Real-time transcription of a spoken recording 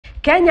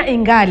Kenya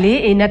ingali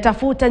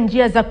inatafuta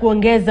njia za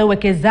kuongeza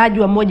uwekezaji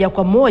wa moja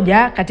kwa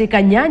moja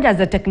katika nyanja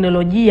za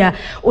teknolojia,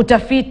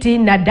 utafiti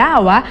na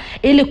dawa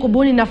ili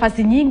kubuni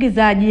nafasi nyingi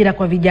za ajira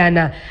kwa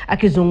vijana.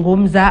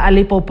 Akizungumza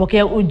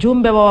alipopokea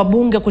ujumbe wa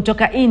wabunge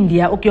kutoka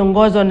India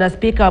ukiongozwa na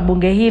spika wa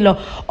bunge hilo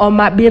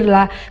Omar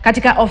Birla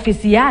katika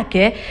ofisi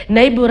yake,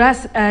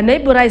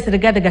 Naibu Rais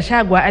Rigathi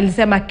Gachagua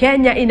alisema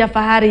Kenya ina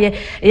fahari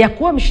ya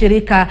kuwa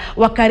mshirika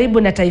wa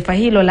karibu na taifa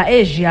hilo la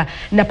Asia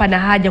na pana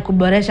haja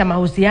kuboresha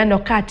mahusiano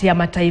kati ya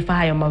mataifa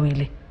hayo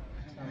mawili.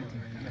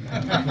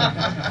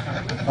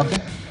 Okay.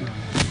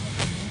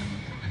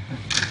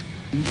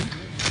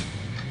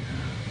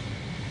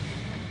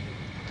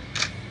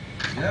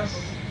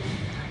 Yes.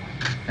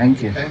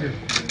 Thank you. Thank you.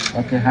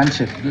 Okay,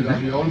 handshake.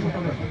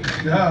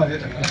 Yeah.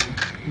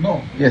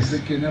 No. Yes.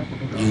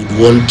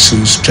 We want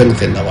to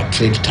strengthen our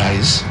trade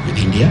ties with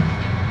India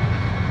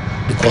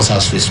because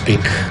as we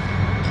speak,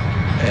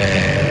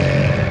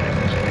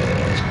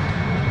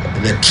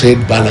 the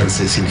trade balance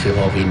is in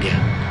favor of India.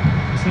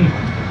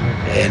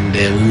 And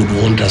we would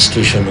want a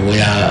situation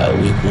where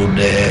we could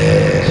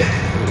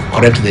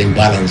correct the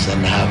imbalance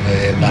and have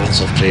a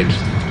balance of trade.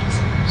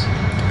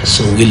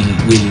 So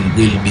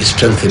we'll be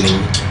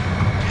strengthening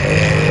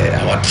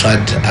our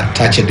trade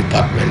attaché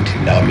department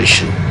in our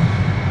mission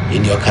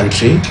in your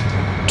country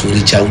to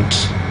reach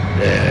out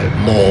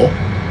more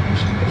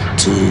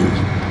to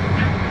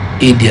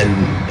Indian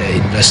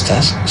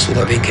investors so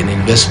that they can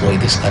invest more in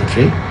this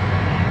country,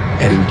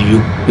 and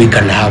we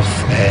can have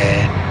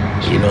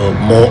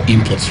more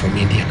imports from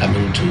India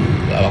coming to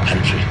our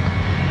country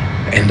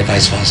and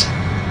vice versa.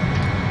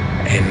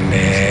 And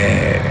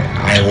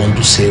I want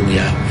to say we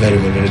are very,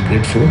 very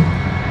grateful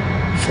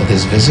for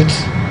this visit,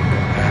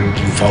 and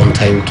you found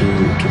time to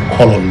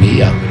call on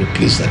me. I'm very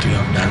pleased that you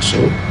have done so.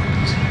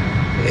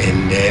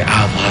 And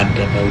I've heard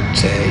about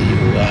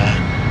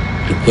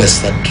your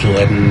request that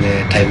when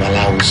time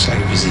allows I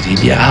visit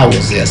India. I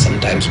was there some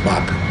times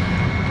back.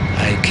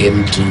 I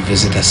came to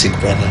visit a sick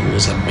brother who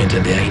was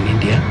admitted there in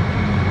India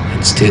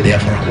and stayed there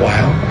for a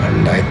while,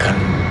 and I can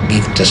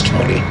give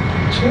testimony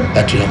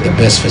that you have the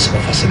best physical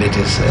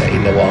facilities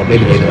in the world,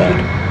 anywhere in the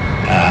world.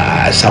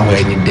 Somewhere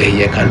in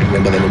India, I can't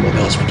remember the name of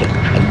the hospital,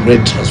 a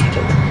great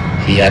hospital.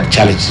 He had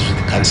challenges with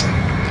cancer.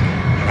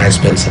 I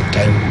spent some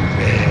time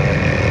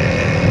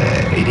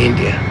in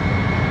India,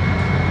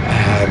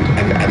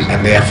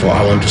 and therefore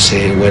I want to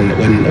say when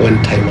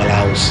time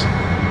allows,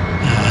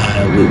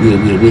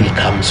 we will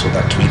come so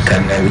that we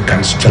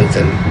can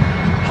strengthen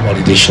our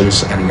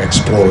relations and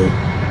explore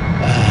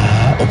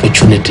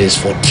opportunities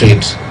for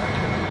trade.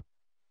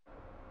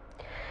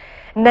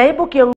 Naibu